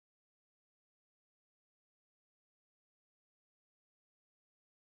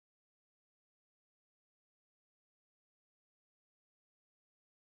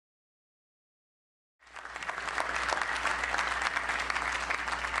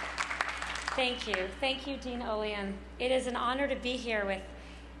Thank you. Thank you, Dean Olean. It is an honor to be here with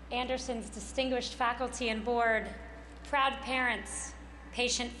Anderson's distinguished faculty and board, proud parents,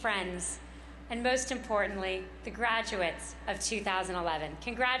 patient friends, and most importantly, the graduates of 2011.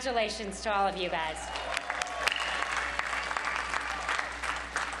 Congratulations to all of you guys.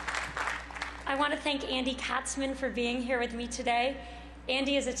 I want to thank Andy Katzman for being here with me today.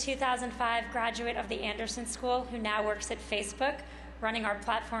 Andy is a 2005 graduate of the Anderson School who now works at Facebook, running our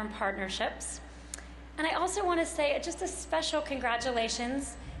platform partnerships. And I also want to say just a special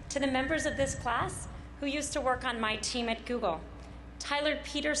congratulations to the members of this class who used to work on my team at Google. Tyler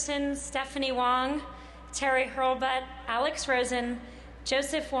Peterson, Stephanie Wong, Terry Hurlbut, Alex Rosen,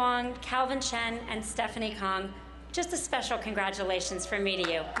 Joseph Wong, Calvin Chen, and Stephanie Kong. Just a special congratulations from me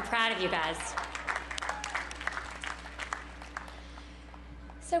to you. I'm proud of you guys.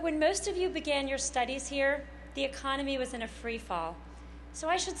 So when most of you began your studies here, the economy was in a free fall. So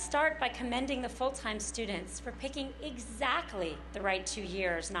I should start by commending the full-time students for picking exactly the right 2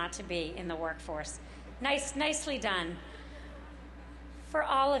 years not to be in the workforce. Nicely done. For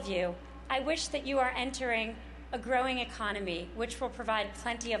all of you, I wish that you are entering a growing economy which will provide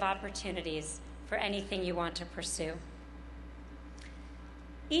plenty of opportunities for anything you want to pursue.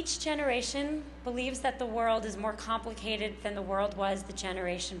 Each generation believes that the world is more complicated than the world was the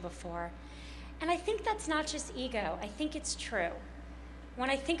generation before. And I think that's not just ego, I think it's true. When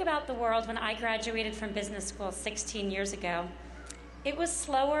I think about the world when I graduated from business school 16 years ago, it was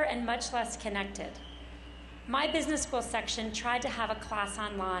slower and much less connected. My business school section tried to have a class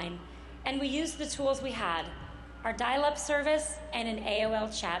online, and we used the tools we had, our dial-up service and an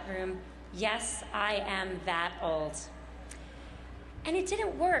AOL chat room. Yes, I am that old. And it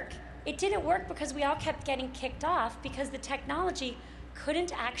didn't work. It didn't work because we all kept getting kicked off because the technology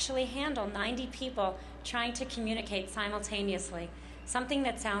couldn't actually handle 90 people trying to communicate simultaneously, something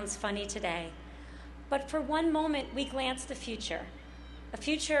that sounds funny today. But for one moment, we glanced the future, a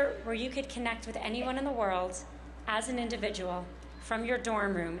future where you could connect with anyone in the world as an individual from your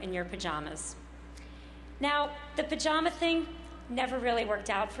dorm room in your pajamas. Now, the pajama thing never really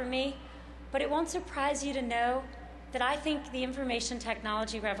worked out for me, but it won't surprise you to know that I think the information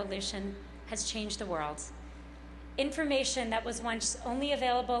technology revolution has changed the world. Information that was once only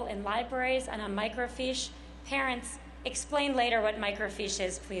available in libraries and on microfiche, parents, explain later what microfiche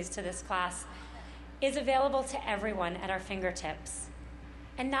is, please, to this class, is available to everyone at our fingertips.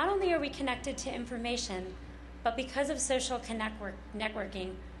 And not only are we connected to information, but because of social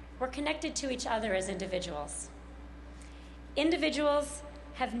networking, we're connected to each other as individuals. Individuals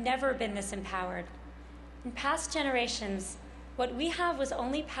have never been this empowered. In past generations, what we have was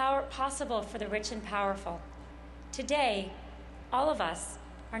only possible for the rich and powerful. Today, all of us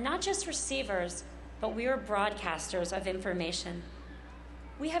are not just receivers, but we are broadcasters of information.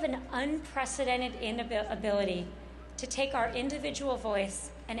 We have an unprecedented ability to take our individual voice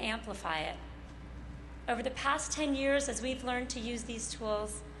and amplify it. Over the past 10 years, as we've learned to use these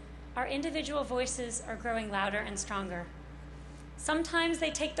tools, our individual voices are growing louder and stronger. Sometimes they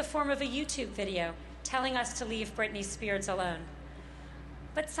take the form of a YouTube video telling us to leave Britney Spears alone.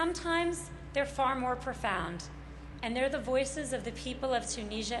 But sometimes they're far more profound, and they're the voices of the people of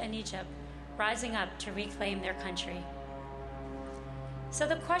Tunisia and Egypt rising up to reclaim their country. So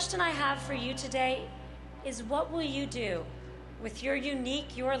the question I have for you today is, what will you do with your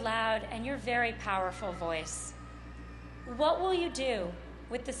unique, your loud, and your very powerful voice? What will you do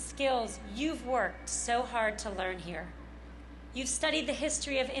with the skills you've worked so hard to learn here? You've studied the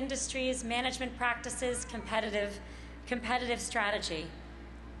history of industries, management practices, competitive strategy.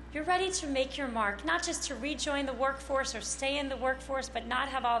 You're ready to make your mark, not just to rejoin the workforce or stay in the workforce but not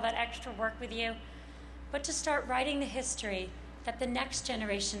have all that extra work with you, but to start writing the history that the next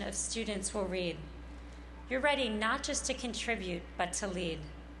generation of students will read. You're ready not just to contribute, but to lead.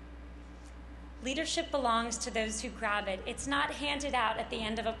 Leadership belongs to those who grab it. It's not handed out at the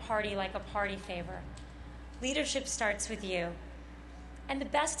end of a party like a party favor. Leadership starts with you. And the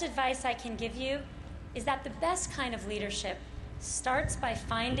best advice I can give you is that the best kind of leadership starts by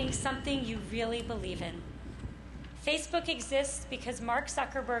finding something you really believe in. Facebook exists because Mark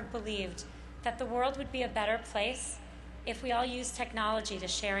Zuckerberg believed that the world would be a better place if we all used technology to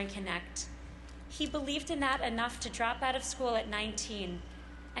share and connect. He believed in that enough to drop out of school at 19,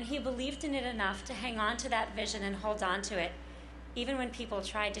 and he believed in it enough to hang on to that vision and hold on to it, even when people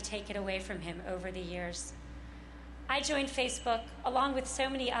tried to take it away from him over the years. I joined Facebook, along with so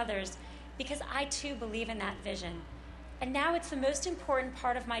many others, because I too believe in that vision. And now it's the most important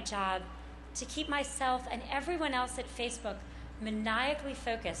part of my job to keep myself and everyone else at Facebook maniacally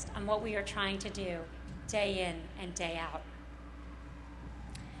focused on what we are trying to do day in and day out.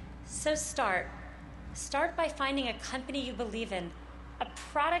 So start. Start by finding a company you believe in, a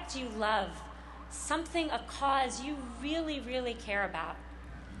product you love, something, a cause you really, really care about.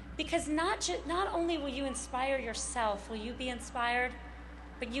 Because not only will you inspire yourself, will you be inspired,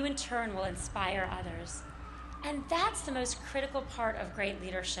 but you in turn will inspire others. And that's the most critical part of great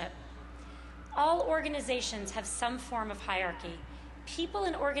leadership. All organizations have some form of hierarchy. People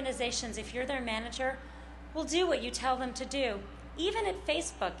in organizations, if you're their manager, will do what you tell them to do, even at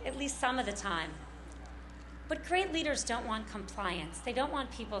Facebook, at least some of the time. But great leaders don't want compliance. They don't want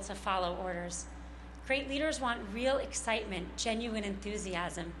people to follow orders. Great leaders want real excitement, genuine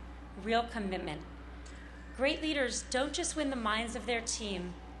enthusiasm, real commitment. Great leaders don't just win the minds of their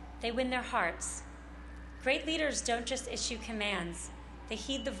team, they win their hearts. Great leaders don't just issue commands, they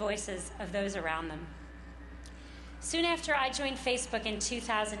heed the voices of those around them. Soon after I joined Facebook in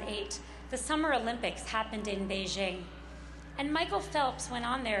 2008, the Summer Olympics happened in Beijing. And Michael Phelps went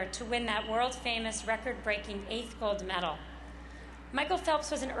on there to win that world-famous, record-breaking 8th gold medal. Michael Phelps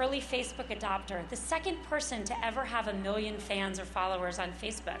was an early Facebook adopter, the second person to ever have 1 million fans or followers on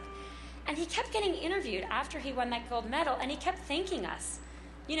Facebook. And he kept getting interviewed after he won that gold medal, and he kept thanking us.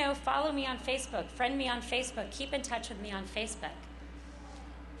 You know, follow me on Facebook, friend me on Facebook, keep in touch with me on Facebook.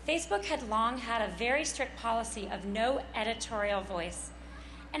 Facebook had long had a very strict policy of no editorial voice.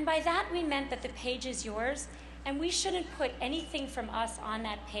 And by that we meant that the page is yours, and we shouldn't put anything from us on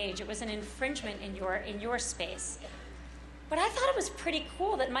that page. It was an infringement in your space. But I thought it was pretty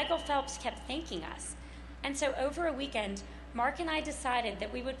cool that Michael Phelps kept thanking us. And so over a weekend, Mark and I decided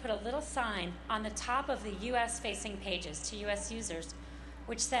that we would put a little sign on the top of the US-facing pages to US users,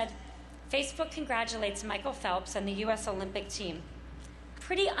 which said, Facebook congratulates Michael Phelps and the US Olympic team.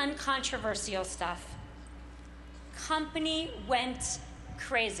 Pretty uncontroversial stuff. Company went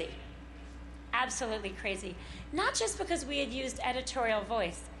crazy. Absolutely crazy. Not just because we had used editorial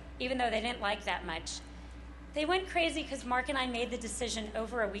voice, even though they didn't like that much. They went crazy because Mark and I made the decision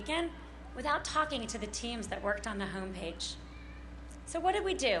over a weekend without talking to the teams that worked on the homepage. So what did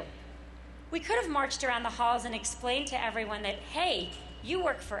we do? We could have marched around the halls and explained to everyone that, hey, you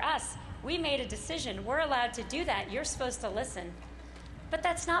work for us. We made a decision. We're allowed to do that. You're supposed to listen. But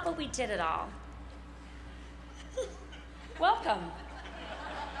that's not what we did at all. Welcome.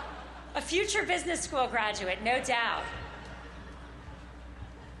 A future business school graduate, no doubt.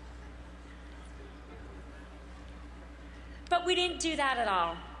 But we didn't do that at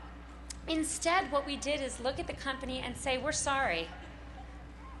all. Instead, what we did is look at the company and say, we're sorry.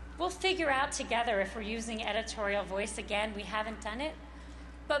 We'll figure out together if we're using editorial voice again. We haven't done it.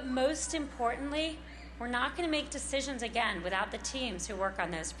 But most importantly, we're not going to make decisions again without the teams who work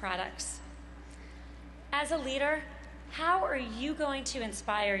on those products. As a leader, how are you going to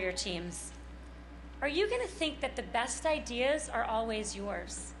inspire your teams? Are you going to think that the best ideas are always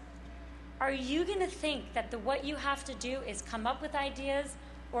yours? Are you going to think that what you have to do is come up with ideas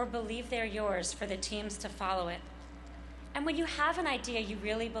or believe they're yours for the teams to follow it? And when you have an idea you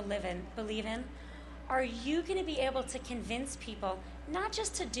really believe in, are you going to be able to convince people not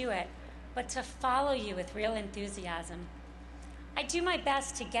just to do it, but to follow you with real enthusiasm? I do my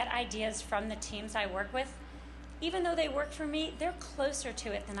best to get ideas from the teams I work with. Even though they work for me, they're closer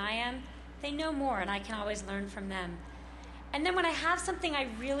to it than I am. They know more, and I can always learn from them. And then when I have something I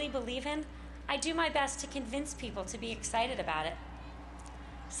really believe in, I do my best to convince people to be excited about it.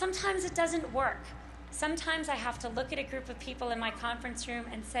 Sometimes it doesn't work. Sometimes I have to look at a group of people in my conference room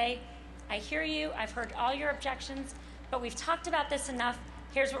and say, I hear you, I've heard all your objections, but we've talked about this enough.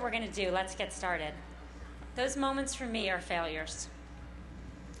 Here's what we're going to do. Let's get started. Those moments for me are failures.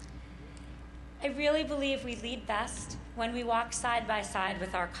 I really believe we lead best when we walk side by side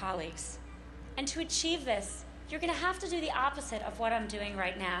with our colleagues. And to achieve this, you're going to have to do the opposite of what I'm doing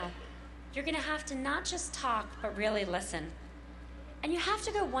right now. You're going to have to not just talk, but really listen. And you have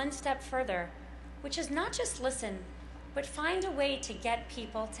to go one step further, which is not just listen, but find a way to get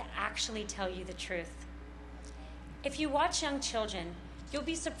people to actually tell you the truth. If you watch young children, you'll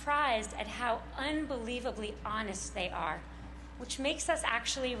be surprised at how unbelievably honest they are, which makes us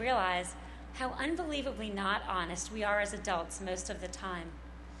actually realize how unbelievably not honest we are as adults most of the time.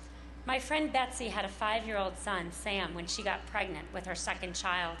 My friend Betsy had a 5-year-old son, Sam, when she got pregnant with her second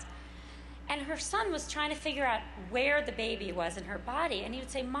child. And her son was trying to figure out where the baby was in her body. And he would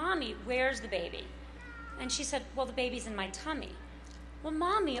say, Mommy, where's the baby? And she said, well, the baby's in my tummy. Well,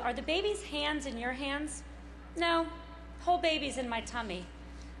 Mommy, are the baby's hands in your hands? No, whole baby's in my tummy.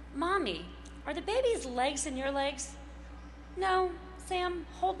 Mommy, are the baby's legs in your legs? No, Sam,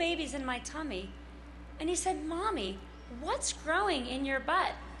 whole baby's in my tummy. And he said, Mommy, what's growing in your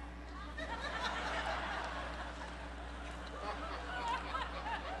butt?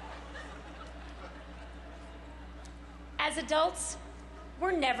 As adults,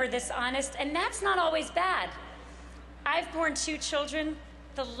 we're never this honest, and that's not always bad. I've borne 2 children.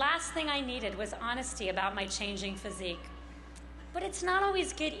 The last thing I needed was honesty about my changing physique. But it's not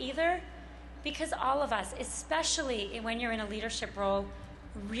always good either, because all of us, especially when you're in a leadership role,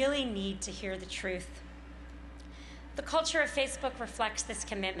 really need to hear the truth. The culture of Facebook reflects this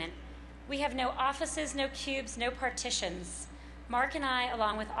commitment. We have no offices, no cubes, no partitions. Mark and I,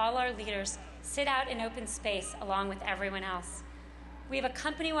 along with all our leaders, sit out in open space along with everyone else. We have a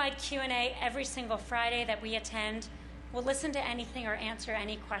company-wide Q&A every single Friday that we attend. We'll listen to anything or answer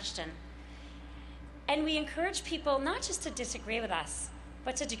any question. And we encourage people not just to disagree with us,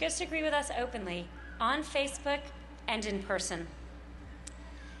 but to disagree with us openly on Facebook and in person.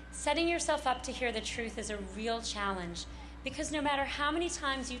 Setting yourself up to hear the truth is a real challenge, because no matter how many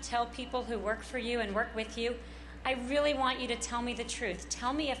times you tell people who work for you and work with you, I really want you to tell me the truth.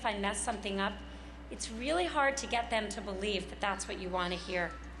 Tell me if I mess something up. It's really hard to get them to believe that that's what you want to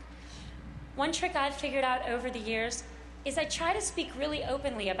hear. One trick I've figured out over the years is I try to speak really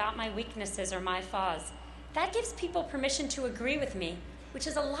openly about my weaknesses or my flaws. That gives people permission to agree with me, which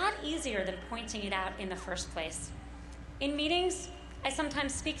is a lot easier than pointing it out in the first place. In meetings, I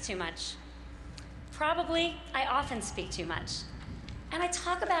sometimes speak too much. Probably, I often speak too much. And I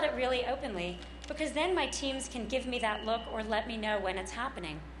talk about it really openly, because then my teams can give me that look or let me know when it's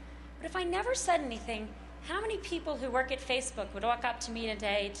happening. But if I never said anything, how many people who work at Facebook would walk up to me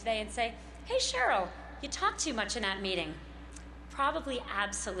today and say, "Hey, Cheryl, you talked too much in that meeting"? Probably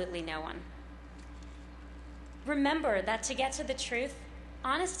absolutely no one. Remember that to get to the truth,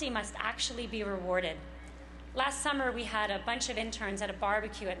 honesty must actually be rewarded. Last summer, we had a bunch of interns at a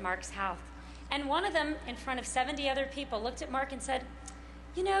barbecue at Mark's house, and one of them, in front of 70 other people, looked at Mark and said,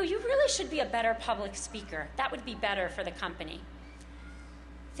 "You know, you really should be a better public speaker. That would be better for the company."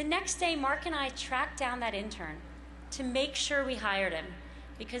 The next day, Mark and I tracked down that intern to make sure we hired him,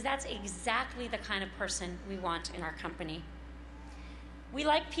 because that's exactly the kind of person we want in our company. We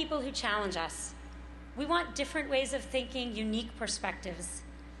like people who challenge us. We want different ways of thinking, unique perspectives.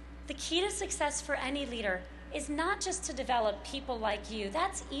 The key to success for any leader is not just to develop people like you.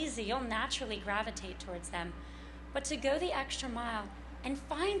 That's easy. You'll naturally gravitate towards them. But to go the extra mile and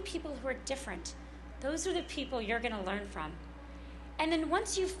find people who are different. Those are the people you're going to learn from. And then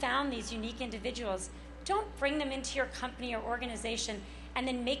once you've found these unique individuals, don't bring them into your company or organization and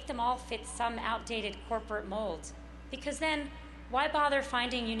then make them all fit some outdated corporate mold. Because then, why bother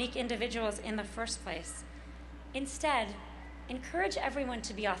finding unique individuals in the first place? Instead, encourage everyone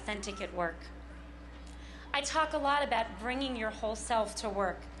to be authentic at work. I talk a lot about bringing your whole self to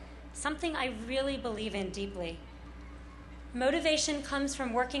work, something I really believe in deeply. Motivation comes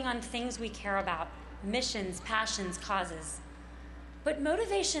from working on things we care about, missions, passions, causes. But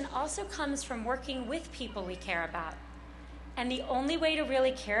motivation also comes from working with people we care about. And the only way to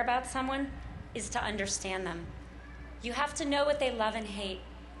really care about someone is to understand them. You have to know what they love and hate.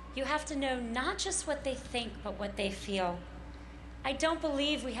 You have to know not just what they think, but what they feel. I don't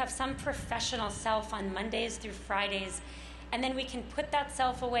believe we have some professional self on Mondays through Fridays, and then we can put that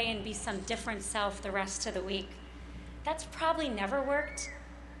self away and be some different self the rest of the week. That's probably never worked,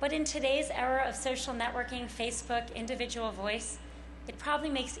 but in today's era of social networking, Facebook, individual voice, it probably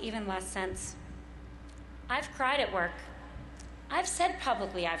makes even less sense. I've cried at work. I've said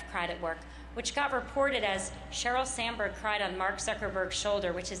publicly I've cried at work, which got reported as Sheryl Sandberg cried on Mark Zuckerberg's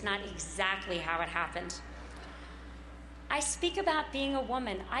shoulder, which is not exactly how it happened. I speak about being a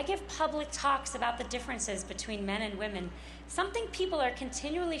woman. I give public talks about the differences between men and women, something people are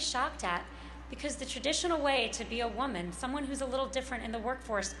continually shocked at because the traditional way to be a woman, someone who's a little different in the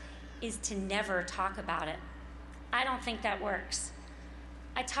workforce, is to never talk about it. I don't think that works.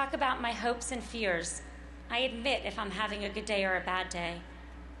 I talk about my hopes and fears. I admit if I'm having a good day or a bad day.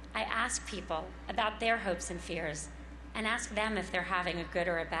 I ask people about their hopes and fears and ask them if they're having a good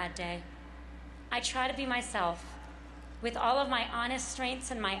or a bad day. I try to be myself with all of my honest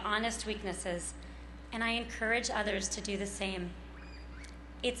strengths and my honest weaknesses, and I encourage others to do the same.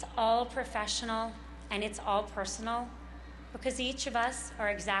 It's all professional and it's all personal because each of us are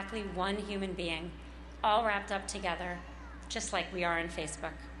exactly one human being, all wrapped up together, just like we are on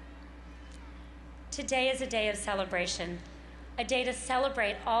Facebook. Today is a day of celebration, a day to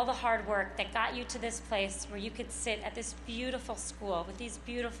celebrate all the hard work that got you to this place where you could sit at this beautiful school with these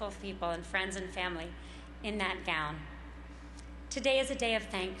beautiful people and friends and family in that gown. Today is a day of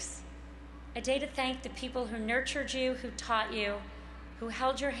thanks, a day to thank the people who nurtured you, who taught you, who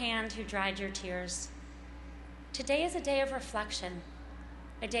held your hand, who dried your tears. Today is a day of reflection,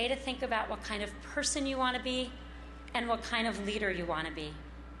 a day to think about what kind of person you want to be and what kind of leader you want to be.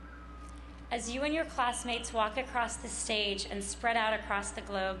 As you and your classmates walk across the stage and spread out across the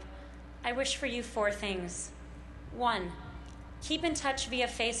globe, I wish for you 4 things. 1, keep in touch via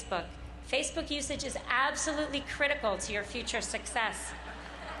Facebook. Facebook usage is absolutely critical to your future success.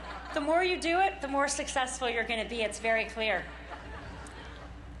 The more you do it, the more successful you're going to be. It's very clear.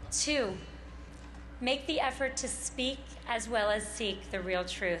 2, make the effort to speak as well as seek the real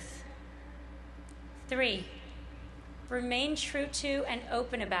truth. 3, remain true to and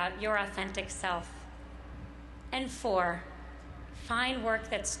open about your authentic self. And 4, find work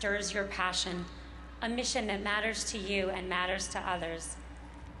that stirs your passion, a mission that matters to you and matters to others.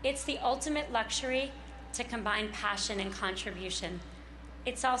 It's the ultimate luxury to combine passion and contribution.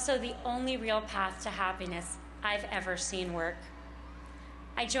 It's also the only real path to happiness I've ever seen work.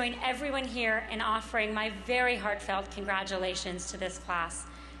 I join everyone here in offering my very heartfelt congratulations to this class.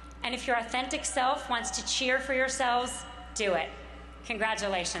 And if your authentic self wants to cheer for yourselves, do it.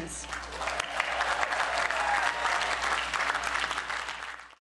 Congratulations.